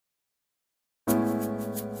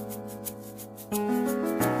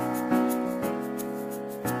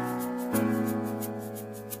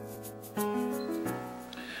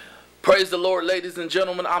Praise the Lord, ladies and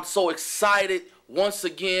gentlemen. I'm so excited once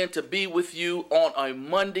again to be with you on a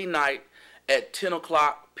Monday night at 10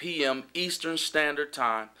 o'clock p.m. Eastern Standard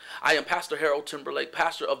Time. I am Pastor Harold Timberlake,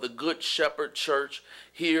 pastor of the Good Shepherd Church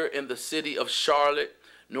here in the city of Charlotte,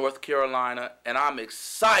 North Carolina, and I'm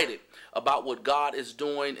excited about what God is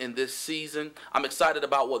doing in this season. I'm excited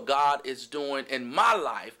about what God is doing in my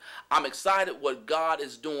life. I'm excited what God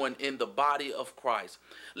is doing in the body of Christ.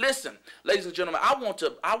 Listen, ladies and gentlemen, I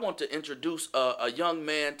want to introduce a young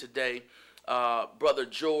man today, Brother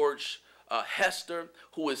George Hester,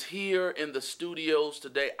 who is here in the studios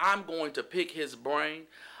today. I'm going to pick his brain.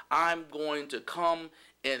 I'm going to come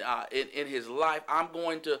in his life. I'm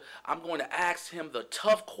going to ask him the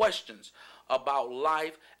tough questions about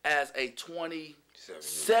life as a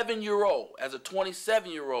 27-year-old, and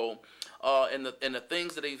the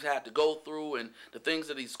things that he's had to go through and the things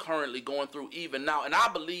that he's currently going through even now. And I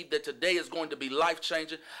believe that today is going to be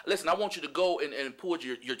life-changing. Listen, I want you to go and pull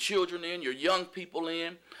your children in, your young people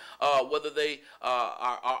in, whether they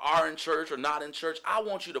are in church or not in church. I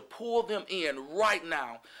want you to pull them in right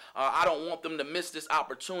now. I don't want them to miss this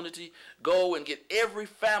opportunity. Go and get every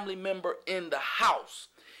family member in the house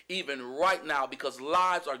even right now, because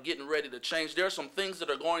lives are getting ready to change. There are some things that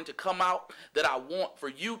are going to come out that I want for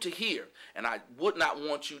you to hear, and I would not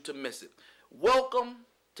want you to miss it. Welcome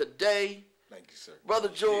today. Thank you, sir. Brother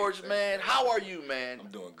George, man. How are you, man?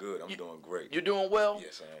 I'm doing good. I'm doing great. You're doing well?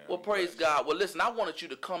 Yes, I am. Well, praise God. Well, listen, I wanted you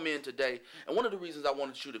to come in today, and one of the reasons I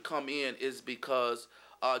wanted you to come in is because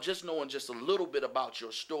just knowing just a little bit about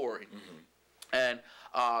your story, and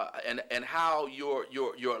how your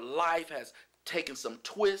life has taken some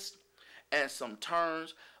twists and some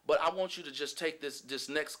turns. But I want you to just take this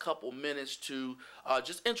next couple minutes to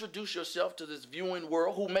just introduce yourself to this viewing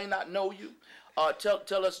world who may not know you.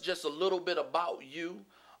 Tell us just a little bit about you.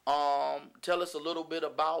 Tell us a little bit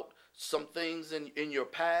about some things in your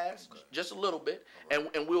past, okay. Just a little bit, right.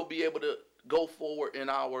 and we'll be able to go forward in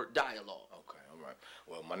our dialogue. Okay, all right.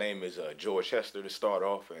 Well, my name is George Hester to start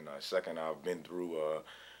off, and second, I've been through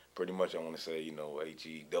pretty much, I want to say,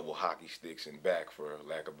 HE double hockey sticks and back, for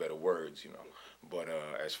lack of better words, But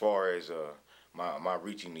as far as my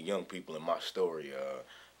reaching the young people in my story,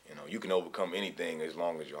 you can overcome anything as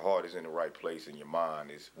long as your heart is in the right place and your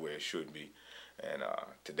mind is where it should be. And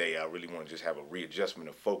today I really want to just have a readjustment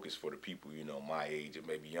of focus for the people, my age and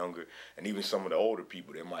maybe younger, and even some of the older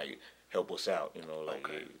people that might help us out,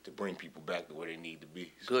 okay. To bring people back to where they need to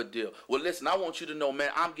be. So. Good deal. Well, listen, I want you to know,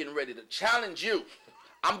 man, I'm getting ready to challenge you.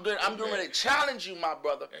 I'm getting ready to challenge you, my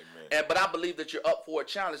brother. Amen. But I believe that you're up for a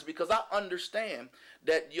challenge, because I understand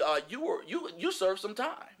that you served some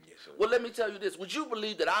time. Yes, sir. Well, let me tell you this. Would you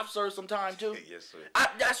believe that I've served some time too? Yes, sir.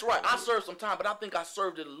 That's right. I served some time, but I think I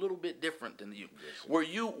served it a little bit different than you. Yes, where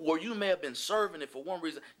you may have been serving it for one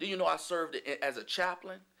reason. Do you know I served it as a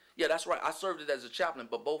chaplain? Yeah, that's right. I served it as a chaplain,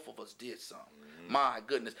 but both of us did some. My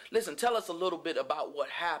goodness. Listen, tell us a little bit about what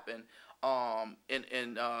happened to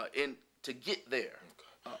get there.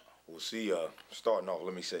 We'll see, starting off,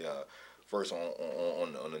 let me say, first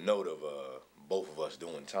on the note of both of us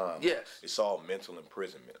doing time. Yes. It's all mental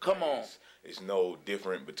imprisonment. Come on. It's no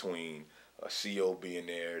different between a CO being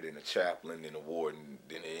there than a chaplain, than a warden,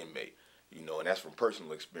 than an inmate. And that's from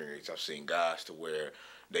personal experience. I've seen guys to where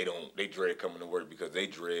they dread coming to work because they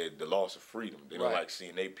dread the loss of freedom. They don't like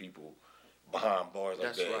seeing their people behind bars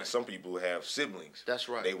like that. Right. And some people have siblings. That's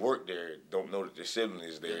right. They work there, don't know that their sibling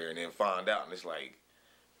is there, and then find out, and it's like,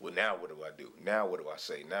 well, now what do I do? Now what do I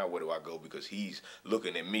say? Now where do I go? Because he's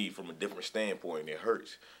looking at me from a different standpoint, and it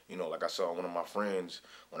hurts. Like I saw one of my friends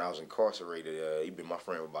when I was incarcerated. He'd been my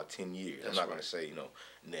friend for about 10 years. I'm not going to say,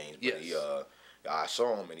 names, but yes. I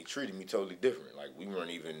saw him, and he treated me totally different. Like, we weren't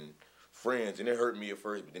even friends, and it hurt me at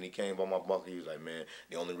first, but then he came by my bunk. He was like, man,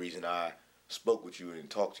 the only reason I spoke with you and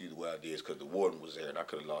talked to you the way I did is because the warden was there and I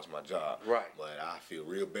could have lost my job. Right. But I feel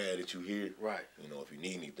real bad that you're here. Right. If you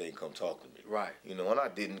need anything, come talk to me. Right. And I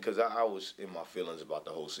didn't, because I was in my feelings about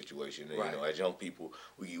the whole situation. And, right. As young people,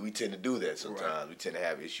 we tend to do that sometimes. Right. We tend to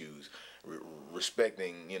have issues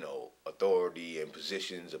respecting, authority and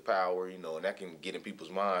positions of power, and that can get in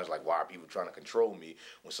people's minds, like, why are people trying to control me,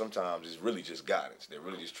 when sometimes it's really just guidance. They're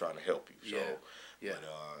really just trying to help you. So, yeah.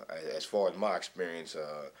 But as far as my experience,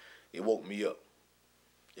 it woke me up.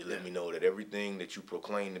 It let me know that everything that you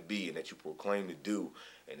proclaim to be and that you proclaim to do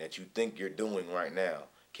and that you think you're doing right now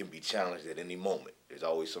can be challenged at any moment. There's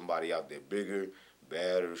always somebody out there bigger,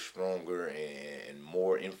 better, stronger, and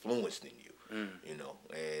more influenced than you.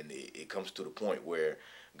 And it comes to the point where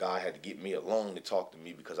God had to get me alone to talk to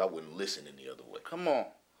me because I wouldn't listen any other way. Come on.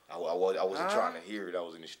 I wasn't trying to hear it. I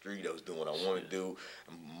was in the street. I was doing what I wanted to do.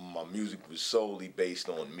 My music was solely based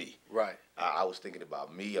on me. Right. I was thinking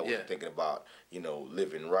about me. I wasn't thinking about,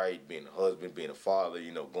 living right, being a husband, being a father,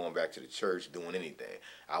 going back to the church, doing anything.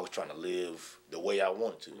 I was trying to live the way I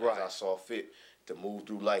wanted to. Right. As I saw fit to move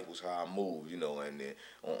through life was how I moved, and then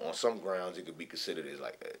on some grounds it could be considered as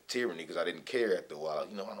like a tyranny because I didn't care after a while.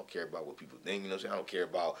 I don't care about what people think, I don't care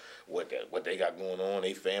about what they got going on,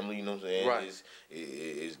 they family, you know what I'm saying? Right.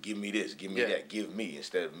 Is give me this, give me that, give me,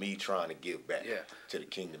 instead of me trying to give back to the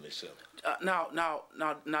kingdom itself. Now,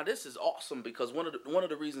 this is awesome because one of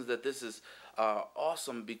the reasons that this is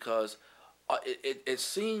awesome because it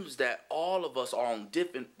seems that all of us are on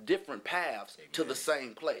different paths to the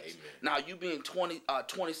same place. Amen. Now, you being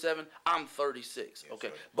 27, I'm 36. Yes, okay,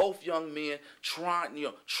 sir. both young men trying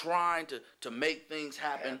to make things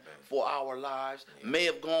happen for our lives. Yeah. May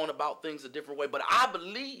have gone about things a different way, but I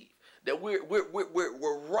believe that we're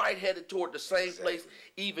right headed toward the same place,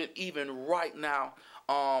 even right now.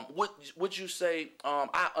 Would you say?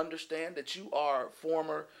 I understand that you are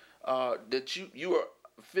former, that you are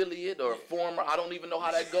affiliate or former. I don't even know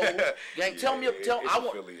how that goes. Gang,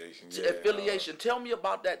 affiliation. Tell me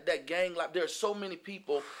about that gang life. There are so many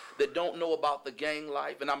people that don't know about the gang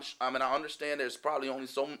life, and I understand there's probably only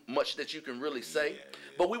so much that you can really say.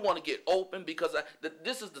 But we want to get open because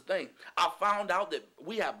this is the thing. I found out that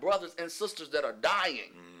we have brothers and sisters that are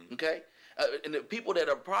dying. Okay, and the people that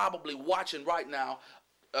are probably watching right now.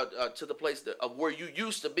 To the place of where you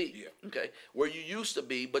used to be, okay, where you used to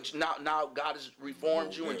be, but now God has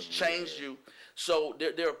reformed you and changed you. So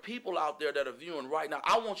there are people out there that are viewing right now.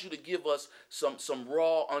 I want you to give us some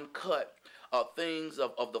raw, uncut things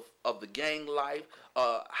of the gang life,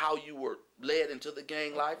 how you were led into the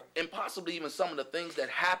gang life, and possibly even some of the things that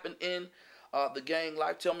happened in the gang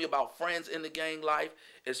life. Tell me about friends in the gang life.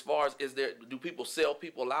 As far as do people sell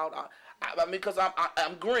people out? I mean, because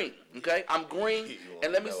I'm green, okay? I'm green,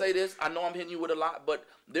 and let me say this. I know I'm hitting you with a lot, but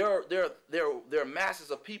there are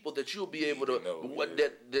masses of people that you'll be able to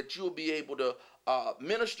that you'll be able to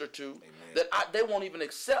minister to. Amen. That they won't even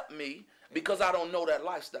accept me because I don't know that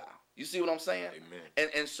lifestyle. You see what I'm saying?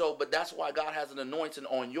 Amen. And so, but that's why God has an anointing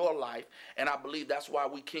on your life, and I believe that's why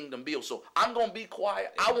we kingdom build. So I'm gonna be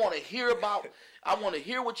quiet. Amen. I want to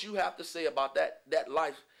hear what you have to say about that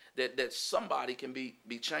life. That somebody can be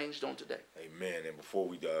changed on today. Amen. And before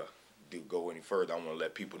we do go any further, I want to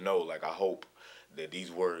let people know, I hope that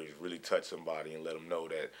these words really touch somebody and let them know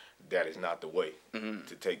that is not the way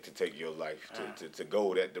to take your life. To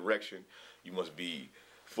go that direction, you must be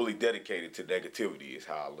fully dedicated to negativity is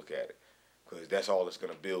how I look at it. Because that's all it's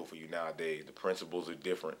going to build for you nowadays. The principles are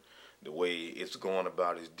different. The way it's going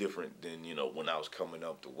about is different than, when I was coming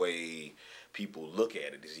up. The way people look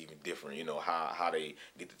at it is even different. How they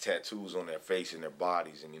get the tattoos on their face and their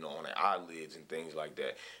bodies and, on their eyelids and things like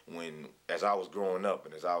that. As I was growing up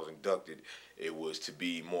and as I was inducted, it was to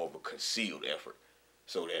be more of a concealed effort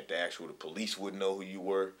so that the police wouldn't know who you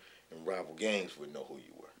were and rival gangs wouldn't know who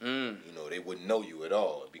you were. They wouldn't know you at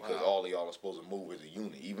all because all of y'all are supposed to move as a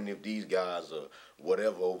unit. Even if these guys are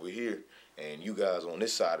whatever over here and you guys on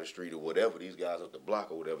this side of the street or whatever, these guys up the block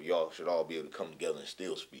or whatever, y'all should all be able to come together and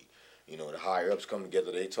still speak. The higher ups come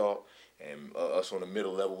together, they talk, and us on the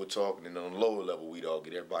middle level would talk, and then on the lower level we'd all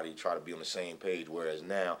get everybody try to be on the same page. Whereas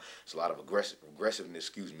now it's a lot of aggressiveness,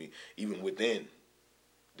 even within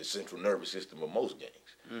the central nervous system of most gangs.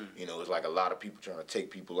 It's like a lot of people trying to take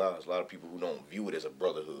people out. There's a lot of people who don't view it as a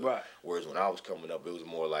brotherhood. Right. Whereas when I was coming up, it was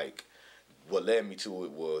more like what led me to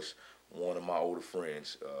it was one of my older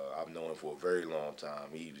friends. I've known him for a very long time.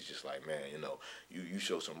 He was just like, man, you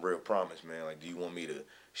show some real promise, man. Like, do you want me to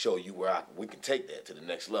show you where we can take that to the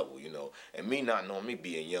next level, And me not knowing, me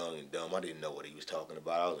being young and dumb, I didn't know what he was talking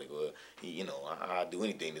about. I was like, well, I'll do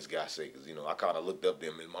anything this guy say, because, I kind of looked up to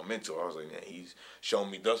him as my mentor. I was like, man, he's shown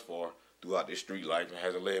me thus far throughout this street life and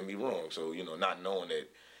hasn't led me wrong. So, not knowing that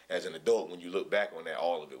as an adult, when you look back on that,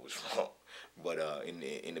 all of it was wrong. But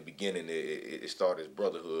in the beginning, it started as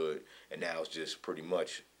brotherhood, and now it's just pretty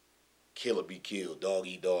much kill or be killed, dog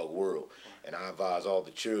eat dog world. And I advise all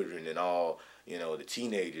the children and all, the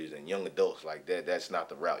teenagers and young adults like that, that's not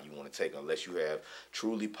the route you want to take unless you have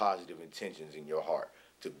truly positive intentions in your heart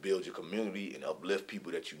to build your community and uplift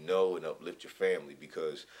people that you know and uplift your family.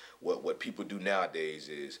 Because what people do nowadays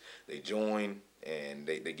is they join and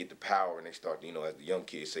they get the power and they start, as the young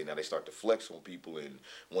kids say now, they start to flex on people and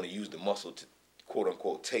want to use the muscle to quote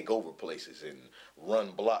unquote take over places and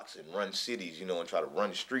run blocks and run cities, and try to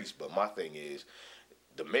run streets. But my thing is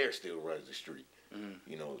the mayor still runs the street.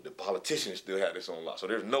 The politicians still have this on lock. So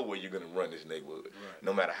there's no way you're going to run this neighborhood. Right.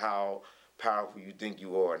 No matter how powerful you think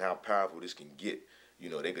you are and how powerful this can get, You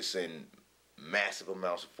know, they could send massive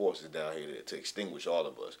amounts of forces down here to extinguish all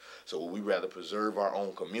of us. So would we rather preserve our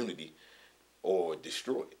own community or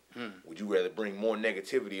destroy it? Would you rather bring more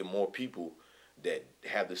negativity and more people that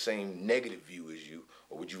have the same negative view as you,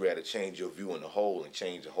 or would you rather change your view in the whole and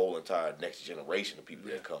change the whole entire next generation of people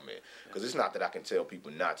that come in? Because it's not that I can tell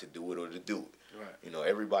people not to do it or to do it. Right. You know,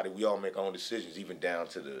 everybody, we all make our own decisions, even down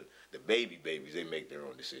to the babies, they make their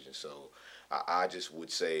own decisions. So I just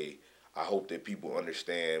would say, I hope that people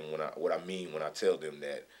understand what I mean when I tell them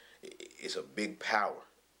that it's a big power.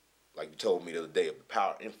 Like you told me the other day, of the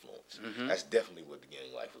power of influence. That's definitely what the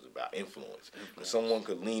gang life was about, influence. When someone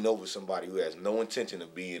could lean over somebody who has no intention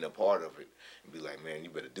of being a part of it and be like, man, you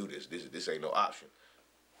better do this. This ain't no option.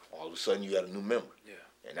 All of a sudden, you got a new member.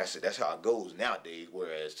 Yeah. And that's how it goes nowadays,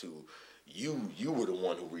 whereas to you were the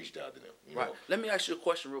one who reached out to them. You know? Let me ask you a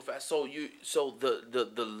question real fast. So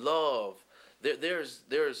the love,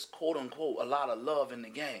 there's quote unquote a lot of love in the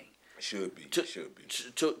gang. It should be.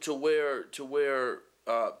 To where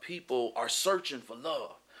people are searching for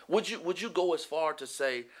love. Would you go as far to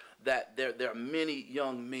say that there are many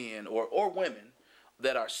young men or women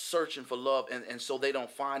that are searching for love, and so they don't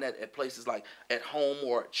find that at places like at home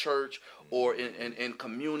or at church or in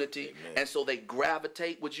community? Amen. And so they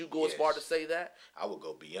gravitate? Would you go as far to say that? I would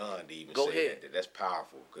go beyond to even go say ahead. That's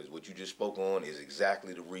powerful, because what you just spoke on is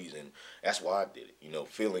exactly the reason. That's why I did it. You know,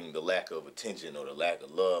 feeling the lack of attention or the lack of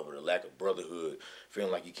love or the lack of brotherhood,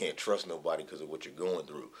 feeling like you can't trust nobody because of what you're going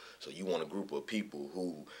through. So you want a group of people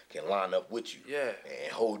who can line up with you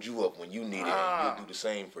and hold you up when you need it, and you'll do the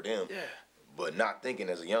same for them. Yeah. But not thinking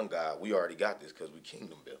as a young guy, we already got this because we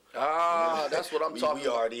kingdom built. That's what I'm talking about. We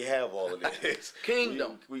already have all of this.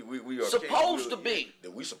 Kingdom. We are supposed to be.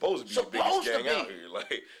 We supposed to be the biggest gang out here.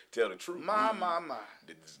 Like, tell the truth. My.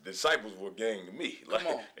 The disciples were a gang to me. Like,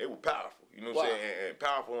 Come on. They were powerful. You know what I'm saying? And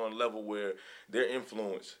powerful on a level where their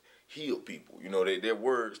influence healed people. You know, their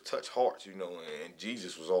words touch hearts, you know, and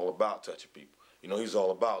Jesus was all about touching people. You know, he's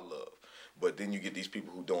all about love. But then you get these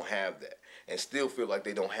people who don't have that and still feel like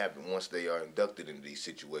they don't have it once they are inducted into these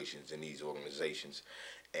situations and these organizations,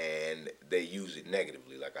 and they use it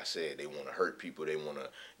negatively. Like I said, they want to hurt people. They want to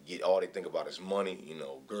get, all they think about is money, you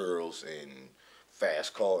know, girls and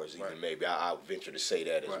fast cars even. Maybe I venture to say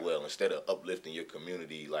that as well, instead of uplifting your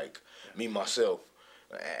community. Like me, myself,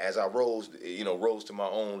 as I rose to my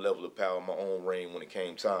own level of power, my own reign when it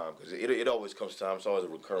came time, because it always comes time. It's always a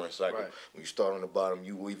recurring cycle. Right. When you start on the bottom,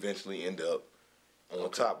 you will eventually end up on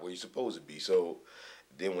top where you're supposed to be. So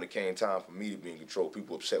then when it came time for me to be in control,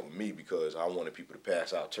 people upset with me because I wanted people to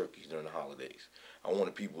pass out turkeys during the holidays. I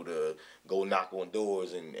wanted people to go knock on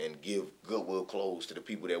doors and give Goodwill clothes to the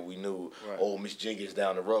people that we knew. Right. Oh, Miss Jenkins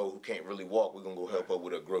down the road who can't really walk, we're going to go help her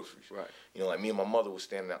with her groceries. Right. You know, like me and my mother was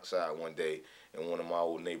standing outside one day in one of my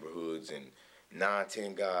old neighborhoods, and 9,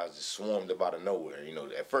 10 guys just swarmed up out of nowhere. You know,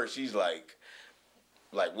 at first she's like,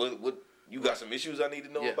 what? You got some issues I need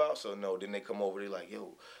to know about? So no, then they come over, they like,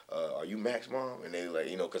 yo, are you Mac's mom? And they like,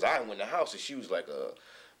 you know, because I went in the house and she was like,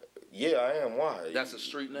 yeah, I am. Why? That's a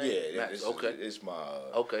street name? Yeah, it's my...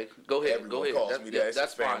 okay, go ahead, everyone calls me that. It's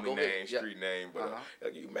that's a family fine. name, street name. But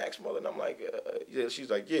like, you Mac's mother? And I'm like, yeah. She's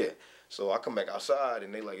like, yeah. So I come back outside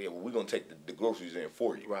and they like, yeah, well, we're going to take the groceries in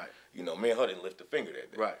for you. Right. You know, me and her didn't lift a finger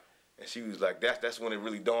that day. Right. And she was like, that's when it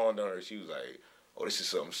really dawned on her. She was like, oh, this is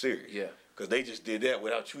something serious. Yeah. Because they just did that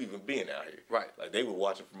without you even being out here. Right. Like they were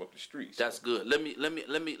watching from up the street. That's good. Let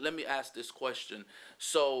me ask this question.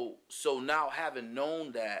 So now, having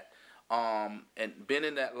known that, and been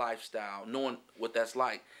in that lifestyle, knowing what that's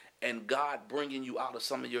like, and God bringing you out of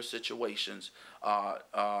some of your situations,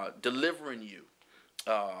 delivering you,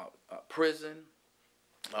 prison,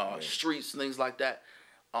 streets, things like that.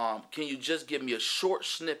 Can you just give me a short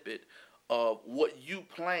snippet of what you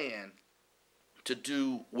plan to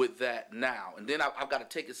do with that now? And then I've got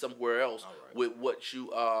to take it somewhere else with what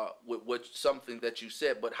you with something that you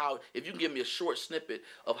said. But how, if you can give me a short snippet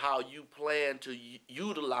of how you plan to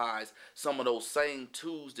utilize some of those same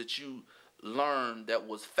tools that you learned that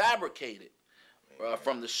was fabricated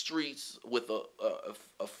from the streets with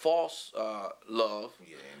a false love,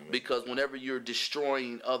 because whenever you're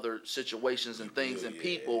destroying other situations and things and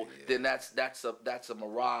people, then that's a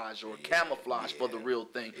mirage or camouflage for the real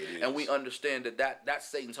thing. And we understand that's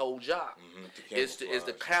Satan's whole job, is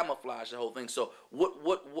to camouflage the whole thing. So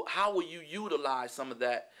how will you utilize some of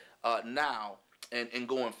that now and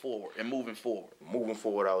going forward and moving forward? Moving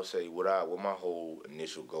forward, I would say what my whole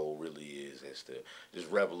initial goal really is to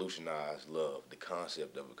just revolutionize love, the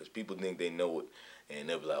concept of it, because people think they know it and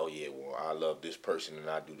they'll be like, oh yeah, well, I love this person and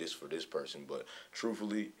I do this for this person. But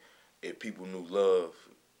truthfully, if people knew love,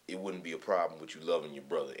 it wouldn't be a problem with you loving your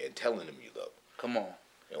brother and telling him you love him. Come on.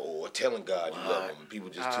 Or telling God you love him. People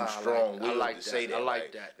just too strong-willed to say that. I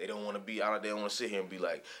like that. They don't want to be out. They don't want to sit here and be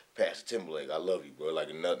like, Pastor Timberlake, I love you, bro.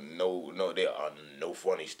 Like nothing, no, there are no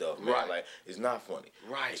funny stuff, man. Right. Like it's not funny.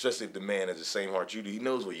 Right. Especially if the man has the same heart you do. He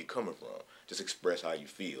knows where you're coming from. Just express how you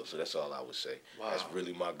feel. So that's all I would say. Wow. That's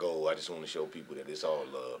really my goal. I just want to show people that it's all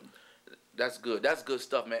love. That's good. That's good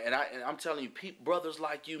stuff, man. And I'm telling you, brothers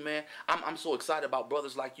like you, man. I'm so excited about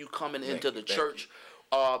brothers like you coming into the church.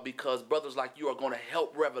 Because brothers like you are going to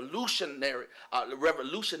help revolutionize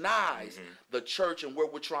the church and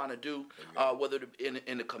what we're trying to do, whether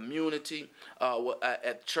in the community,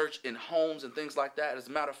 at church, in homes and things like that. As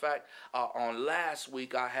a matter of fact, on last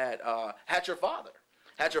week I had your father.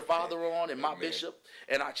 Had your father on and my bishop,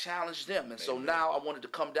 and I challenged them. And so now I wanted to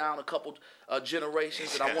come down a couple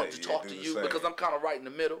generations, and I wanted to talk to you because I'm kind of right in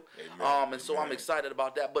the middle. And so I'm excited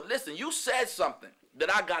about that. But listen, you said something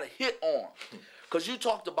that I got to hit on. Because you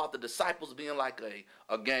talked about the disciples being like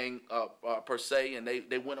a gang per se, and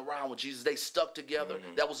they went around with Jesus. They stuck together.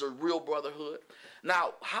 That was a real brotherhood.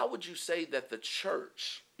 Now, how would you say that the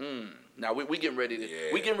church? Now we getting ready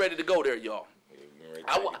to go there, y'all.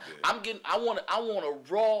 I want a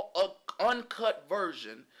raw, uncut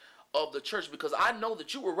version of the church, because I know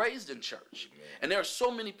that you were raised in church. And there are so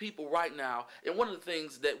many people right now, and one of the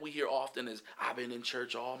things that we hear often is, I've been in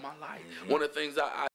church all my life. One of the things I